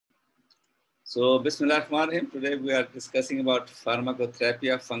So, Bismillahirrahmanirrahim. Today we are discussing about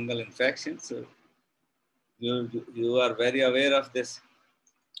pharmacotherapy of fungal infections. So, you are very aware of this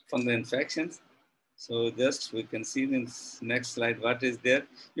fungal infections. So, just we can see in this next slide what is there.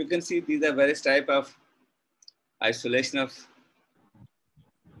 You can see these are various type of isolation of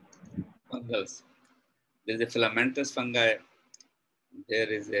fungals. There is a filamentous fungi.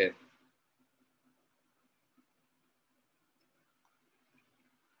 There is a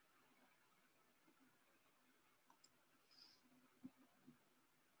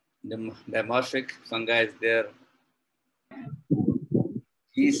dimorphic fungi is there.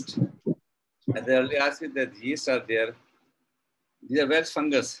 Yeast. As I already asked you that yeast are there. These are various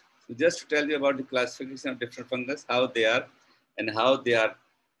fungus. So just to tell you about the classification of different fungus, how they are and how they are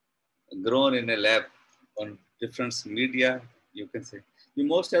grown in a lab on different media, you can say. You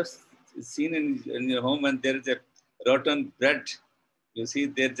most have seen in your home when there is a rotten bread, you see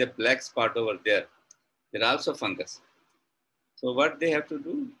there's a black spot over there. They're also fungus. So what they have to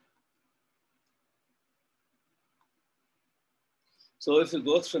do? So if you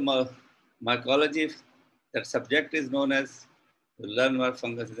go through mycology, that subject is known as, to learn what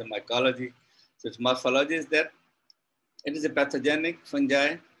fungus is a mycology. So its morphology is that it is a pathogenic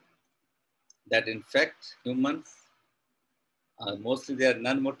fungi that infect humans. Mostly they are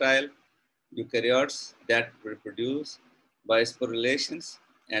non-motile eukaryotes that reproduce by sporulations,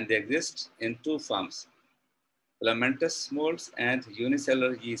 and they exist in two forms, filamentous molds and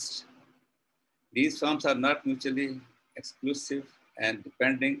unicellular yeast. These forms are not mutually exclusive, and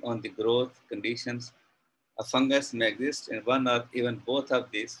depending on the growth conditions, a fungus may exist in one or even both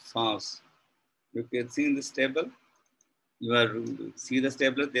of these forms. You can see in this table, you are see this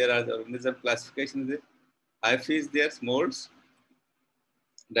table, there are the organism classifications. Hyphae is there, molds,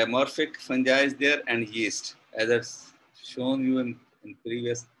 dimorphic fungi is there, and yeast. As I've shown you in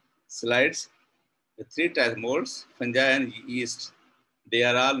previous slides, the three types, molds, fungi, and yeast, they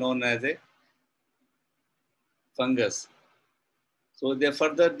are all known as a fungus. So they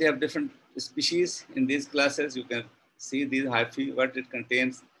have different species in these classes. You can see these hyphae, what it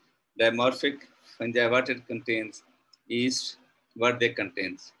contains, dimorphic fungi, what it contains, yeast, what they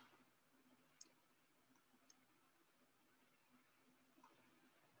contains.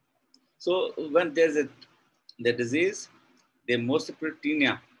 So when there's the disease, they mostly put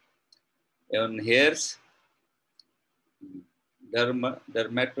tinea on hairs,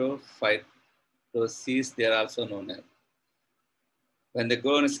 dermatophytosis, they are also known as. When they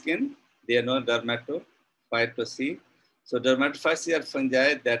grow on skin, they are known dermatophytosis. So dermatophytes are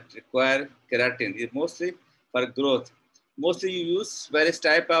fungi that require keratin. It's mostly for growth. Mostly you use various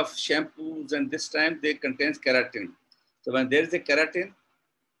type of shampoos, and this time they contain keratin. So when there is a keratin,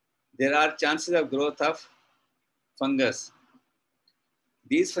 there are chances of growth of fungus.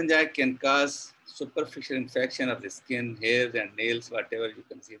 These fungi can cause superficial infection of the skin, hairs, and nails, whatever you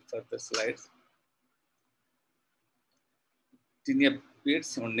can see in further slides. Tinea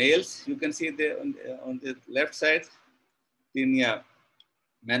pits on nails, you can see there on the left side, tinea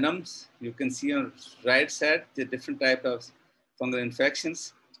menums. You can see on right side the different type of fungal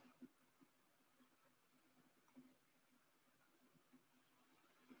infections.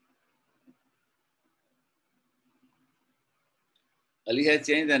 Ali has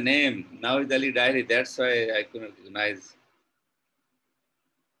changed the name. Now it's Ali Diary. That's why I couldn't recognize.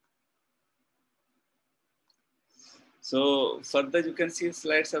 So further, you can see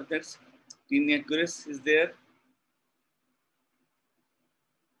slides of that. Tinea curis is there.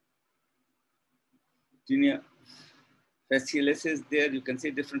 Tinea fascialis is there. You can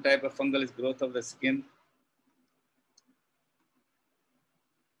see different type of fungal growth of the skin.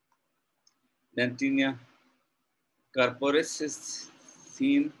 Then tinea corporis is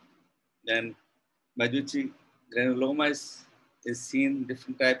seen. Then Majuchi granuloma is seen,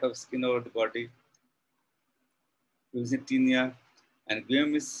 different type of skin over the body. Tinea and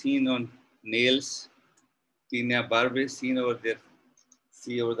guium is seen on nails. Tinea barbae is seen over there.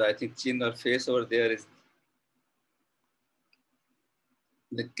 See over the, I think, chin or face over there is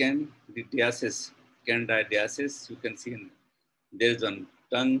the candidiasis. Candidiasis, you can see there's on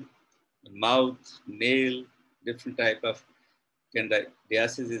tongue, mouth, nail, different type of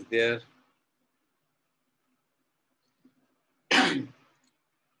candidiasis is there.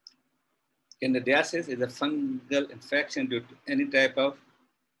 Candidiasis is a fungal infection due to any type of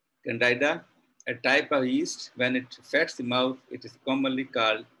candida, a type of yeast. When it affects the mouth, it is commonly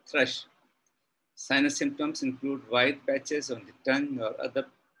called thrush. Sinus symptoms include white patches on the tongue or other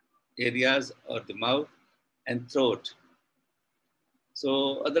areas of the mouth and throat.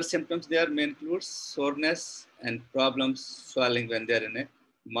 So other symptoms there may include soreness and problems swallowing when they're in a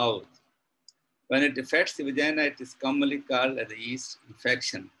mouth. When it affects the vagina, it is commonly called as a yeast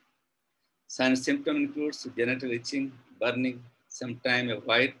infection. Signs and symptoms include genital itching, burning, sometimes a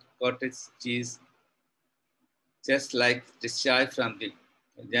white cottage cheese, chest-like discharge from the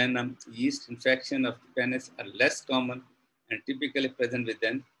vagina. Yeast infection of the penis are less common and typically present with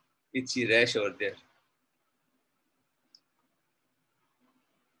an itchy rash over there.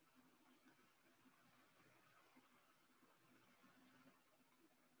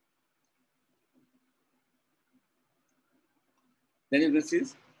 Then you can see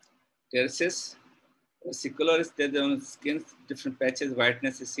terraces. Secular is there on skin, different patches,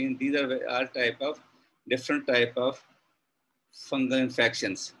 whiteness is seen. These are all different type of fungal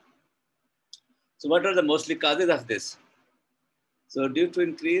infections. So what are the mostly causes of this? So due to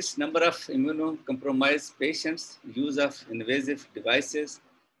increased number of immunocompromised patients, use of invasive devices,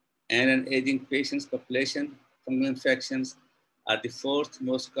 and an aging patients population, fungal infections are the fourth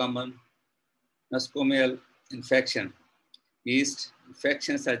most common nosocomial infection. Yeast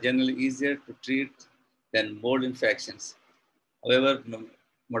infections are generally easier to treat than mold infections. However,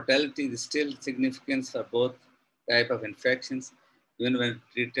 mortality is still significant for both type of infections, even when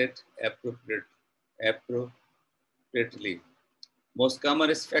treated appropriately. Most common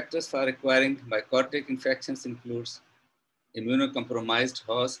risk factors for acquiring mycotic infections includes immunocompromised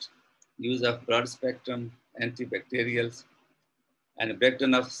host, use of broad-spectrum antibacterials, and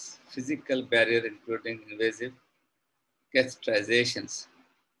breakdown of physical barrier, including invasive catheterizations.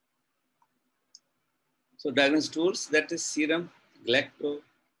 So diagnostic tools, that is serum, galactomannan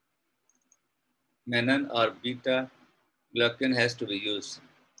or beta glucan has to be used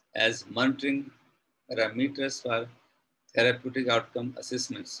as monitoring parameters for therapeutic outcome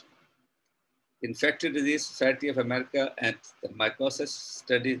assessments. Infectious Disease Society of America and the Mycosis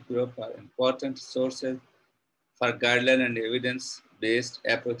Studies Group are important sources for guideline and evidence-based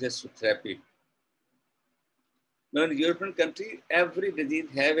approaches to therapy. Now in European country, every disease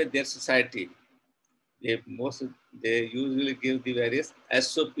have their society. They usually give the various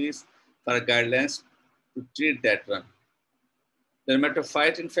SOPs for guidelines to treat that one. The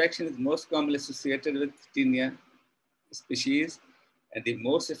dermatophyte infection is most commonly associated with Tinea species, and the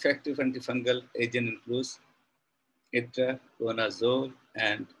most effective antifungal agent includes itraconazole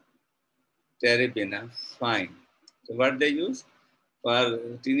and terbinafine. So what they use for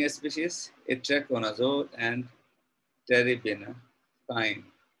Tinea species, itraconazole and terbinafine.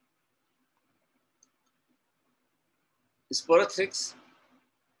 Sporothrix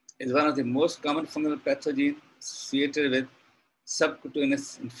is one of the most common fungal pathogens associated with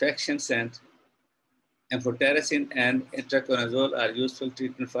subcutaneous infections, and amphotericin and itraconazole are useful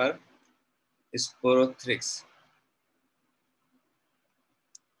treatment for sporothrix.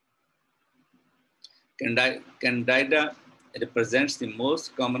 Candida represents the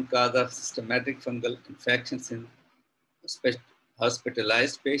most common cause of systematic fungal infections in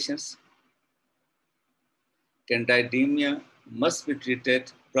hospitalized patients. Candidemia must be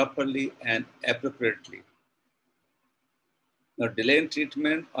treated properly and appropriately. Now, delay in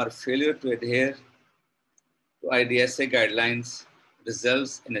treatment or failure to adhere to IDSA guidelines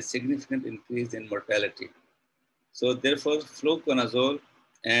results in a significant increase in mortality. So therefore, fluconazole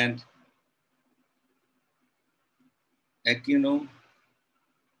and echinocandins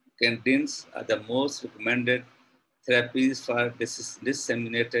are the most recommended therapies for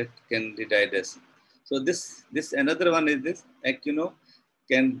disseminated candidiasis. So this another one is this echinocandins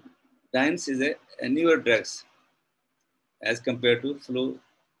is a newer drugs as compared to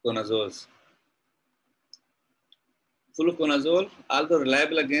fluconazoles. Fluconazole, although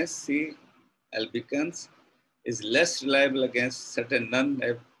reliable against C. albicans, is less reliable against certain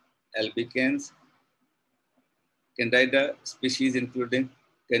non-albicans Candida species, including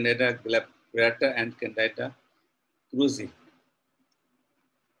Candida glabrata and Candida krusei.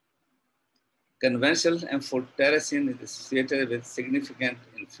 Conventional amphotericin is associated with significant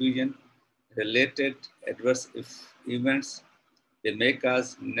infusion-related adverse events. They may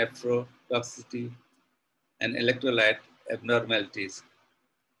cause nephrotoxicity and electrolyte abnormalities.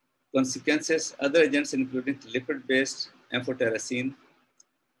 Consequences, other agents including lipid-based amphotericin,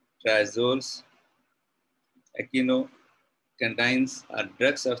 triazoles, echinocandins are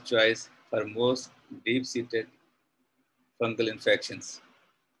drugs of choice for most deep-seated fungal infections.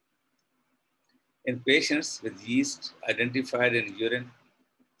 In patients with yeast identified in urine,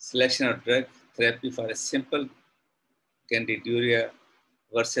 selection of drug therapy for a simple candidiuria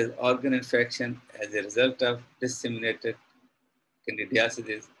versus organ infection as a result of disseminated candidiasis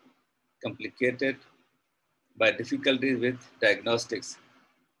is complicated by difficulties with diagnostics.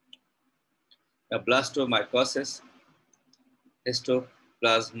 A blastomycosis,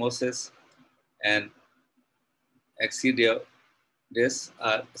 histoplasmosis, and Exidioides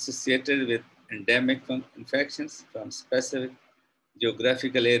are associated with endemic infections from specific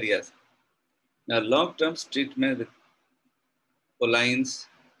geographical areas. Now, long-term treatment with polines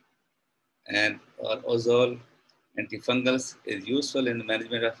and or ozol antifungals is useful in the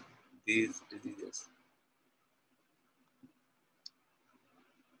management of these diseases.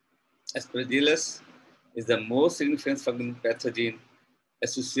 Aspergillus is the most significant fungal pathogen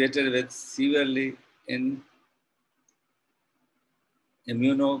associated with severely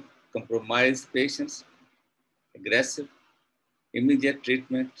immunocompromised patients. Aggressive immediate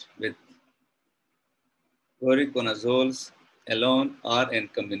treatment with voriconazoles alone or in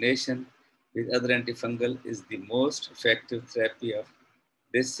combination with other antifungal is the most effective therapy of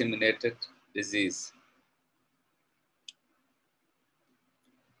disseminated disease.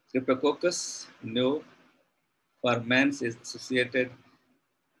 Cryptococcus neoformans is associated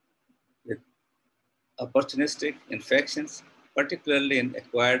with opportunistic infections, particularly in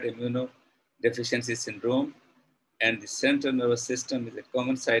acquired immunodeficiency syndrome, and the central nervous system is a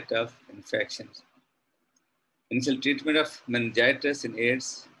common site of infections. Initial treatment of meningitis in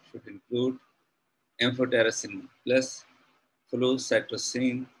AIDS should include amphotericin plus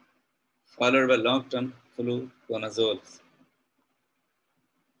flucytosine, followed by long-term fluconazoles.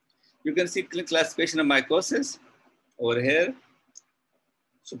 You can see classification of mycosis over here.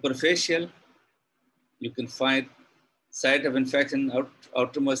 Superficial, you can find site of infection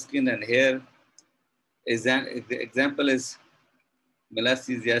outermost skin and hair. The example is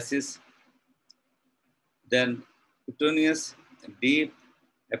melastasiasis. Then cutaneous, deep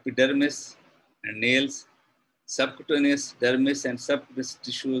epidermis and nails, subcutaneous dermis and subcutaneous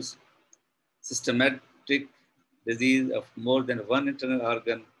tissues, systematic disease of more than one internal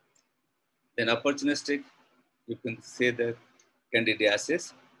organ. Then opportunistic, you can say that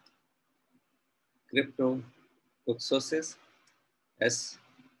candidiasis, cryptococcosis,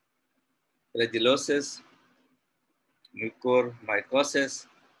 aspergillosis, mucormycosis,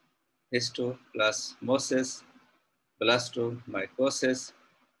 histoplasmosis, blastomycosis,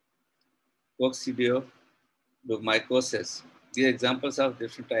 coccidioidomycosis. These are examples of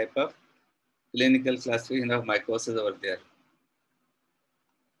different type of clinical classification of mycosis over there.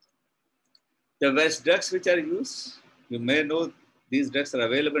 The various drugs which are used, you may know these drugs are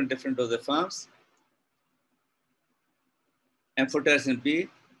available in different dosage forms. Amphotericin B,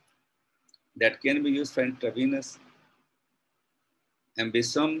 that can be used for intravenous.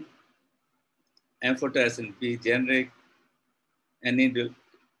 Ambisome, amphotericin B generic,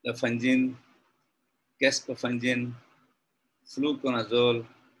 anidulafungin, caspofungin, fluconazole,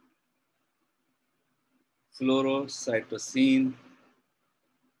 fluorocytosine,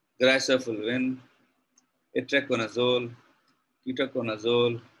 gracefulvin, itraconazole,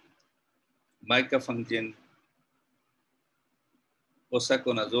 ketoconazole, micafungin,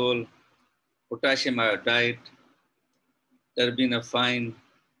 osaconazole, potassium iodide, terbinafine,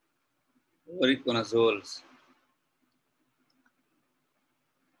 voriconazoles.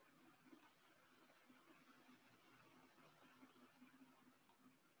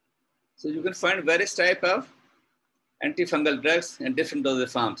 So you can find various type of antifungal drugs in different dosage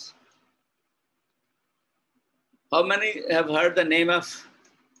forms. How many have heard the name of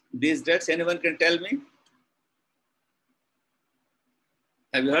these drugs? Anyone can tell me?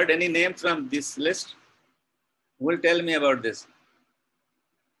 Have you heard any name from this list? Who will tell me about this?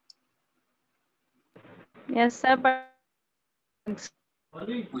 Yes, sir.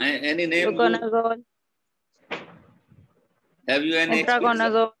 Any name? Fluconazole. Have you any experience?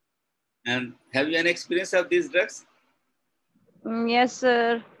 Itraconazole. And have you any experience of these drugs? Yes,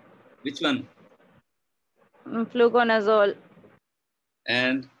 sir. Which one? Fluconazole.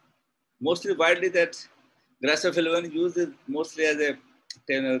 And mostly widely that gracefulvin used mostly as a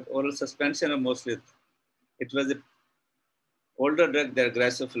oral suspension, or mostly it was an older drug that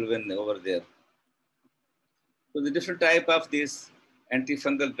gracefulvin over there. So the different type of these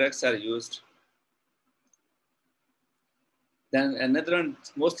antifungal drugs are used. Then another one,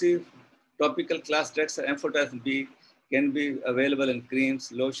 mostly topical class drugs, amphotericin B, can be available in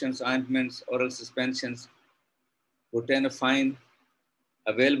creams, lotions, ointments, oral suspensions. Butanafine,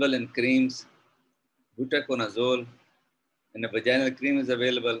 available in creams. Butaconazole, in a vaginal cream is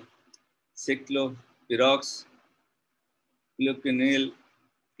available. Cyclopyrox,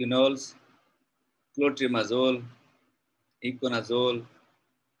 quinols, clotrimazole, iconazole,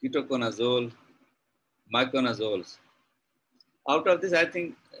 ketoconazole, miconazoles. Out of this, I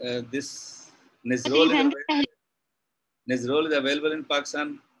think this Nizrol is available in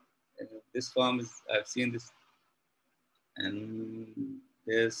Pakistan. This form is, I've seen this. And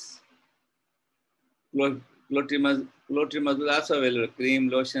there's Clotrimazole also available. Cream,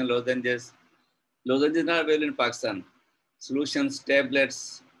 lotion, lozenges. Lozenges not available in Pakistan. Solutions,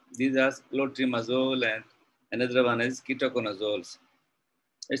 tablets. These are clotrimazole, and another one is ketoconazole.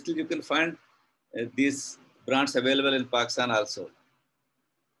 Still, you can find these brands available in Pakistan also.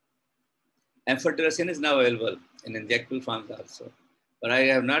 Amphotericin is now available in injectable forms also. But I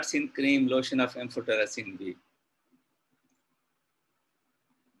have not seen cream lotion of amphotericin B.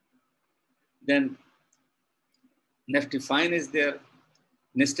 Then Neftifine is there.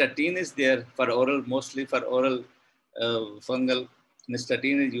 Nystatin is there for oral, mostly for oral fungal.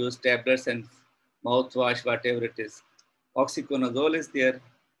 Nystatin is used, tablets and mouthwash, whatever it is. Oxyconazole is there,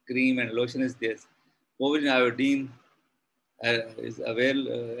 cream and lotion is there. Povidone iodine is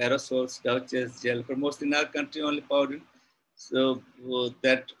available, aerosols, pouches, gel, but mostly in our country only powder. So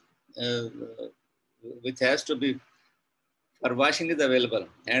that which has to be for washing is available,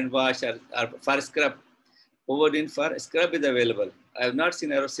 hand wash or for scrub. Povidone for scrub is available. I have not seen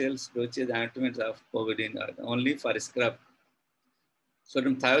aerosols, pouches, ointments of povidone, only for scrub.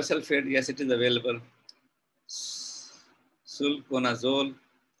 Sodium thiosulfate, yes, it is available. Sulconazole,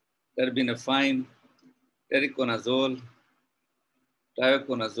 terbinafine, tericonazole,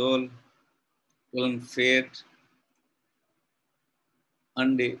 tioconazole, clonfate,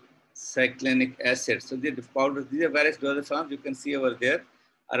 cyclinic acid. So the powders, these are various dosage forms you can see over there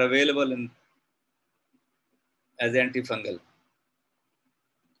are available as antifungal.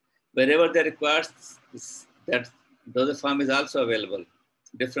 Wherever they require that dosage form is also available.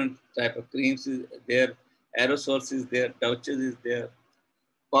 Different type of creams is there, aerosols is there, pouches is there,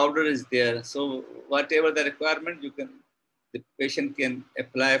 powder is there. So whatever the requirement, the patient can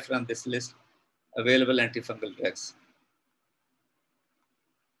apply from this list available antifungal drugs.